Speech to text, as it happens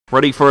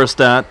Ready for a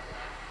start.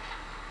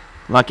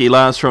 Lucky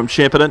Lars from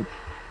Shepparton.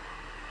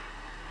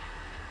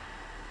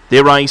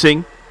 They're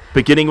racing.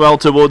 Beginning well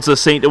towards the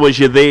centre as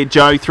you're there.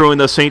 Joe through in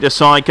the centre.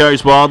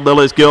 Psycho's Wild.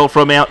 Lilla's Girl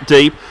from out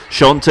deep.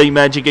 Shanti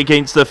Magic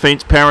against the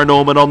fence.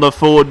 Paranorman on the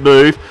forward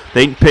move.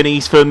 Then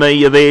Pennies for Me.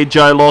 You're there.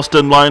 Joe Lost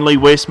and Lonely.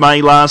 West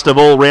May last of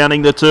all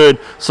rounding the turn.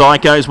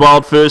 Psycho's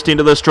Wild first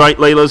into the straight.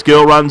 Leela's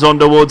Girl runs on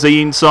towards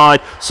the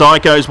inside.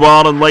 Psycho's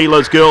Wild and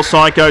Leela's Girl.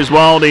 Psycho's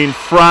Wild in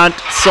front.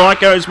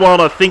 Psycho's Wild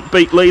I think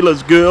beat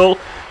Leela's Girl.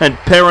 And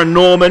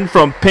Paranorman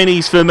from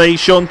Pennies for Me.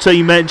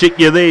 Shanti Magic.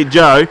 You're there,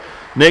 Joe.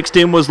 Next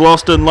in was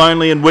Lost and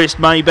Lonely and West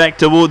May back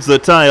towards the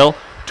tail.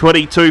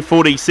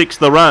 22.46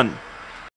 the run.